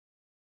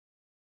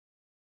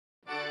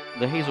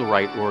The Hazel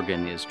Wright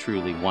organ is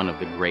truly one of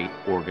the great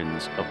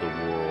organs of the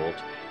world,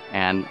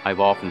 and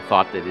I've often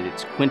thought that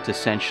it's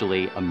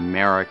quintessentially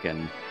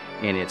American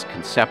in its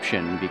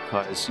conception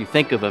because you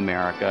think of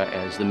America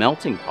as the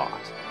melting pot,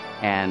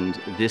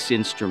 and this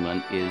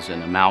instrument is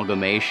an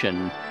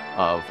amalgamation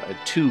of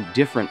two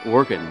different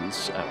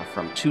organs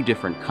from two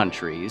different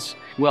countries.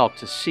 Well,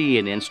 to see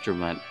an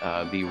instrument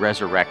be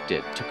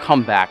resurrected, to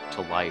come back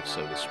to life,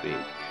 so to speak,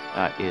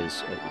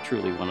 is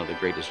truly one of the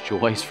greatest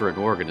joys for an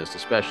organist,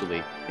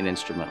 especially an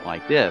instrument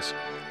like this.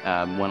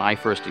 When I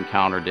first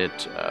encountered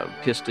it,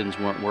 pistons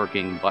weren't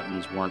working,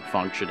 buttons weren't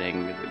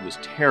functioning. It was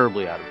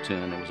terribly out of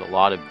tune. There was a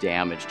lot of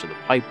damage to the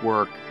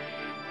pipework.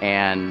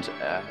 And,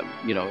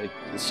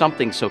 it's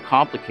something so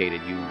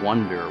complicated, you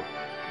wonder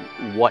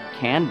what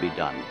can be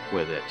done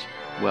with it.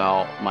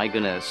 Well, my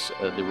goodness,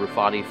 the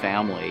Ruffati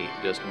family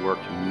just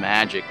worked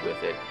magic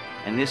with it.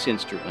 And this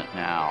instrument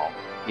now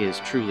is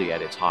truly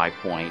at its high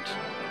point.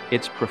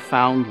 It's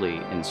profoundly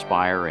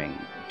inspiring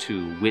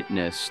to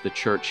witness the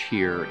church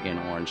here in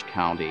Orange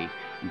County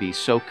be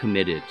so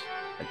committed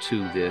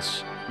to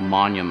this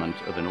monument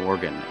of an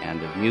organ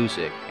and of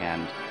music,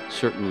 and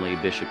certainly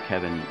Bishop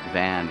Kevin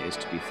Van is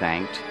to be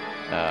thanked,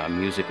 a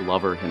music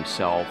lover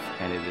himself,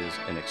 and it is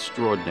an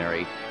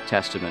extraordinary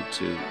testament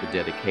to the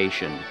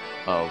dedication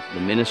of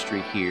the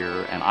ministry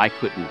here, and I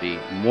couldn't be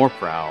more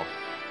proud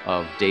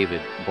of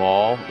David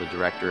Ball, the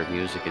director of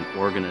music and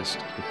organist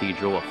at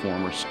Cathedral, a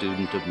former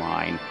student of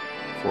mine,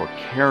 for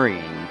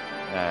carrying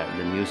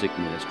the music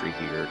ministry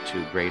here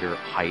to greater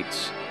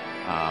heights.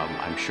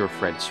 I'm sure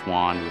Fred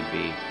Swan would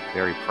be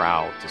very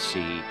proud to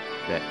see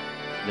that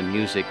the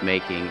music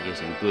making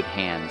is in good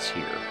hands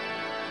here.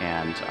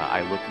 And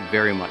I look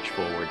very much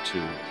forward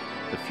to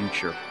the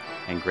future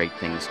and great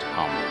things to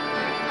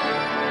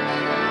come.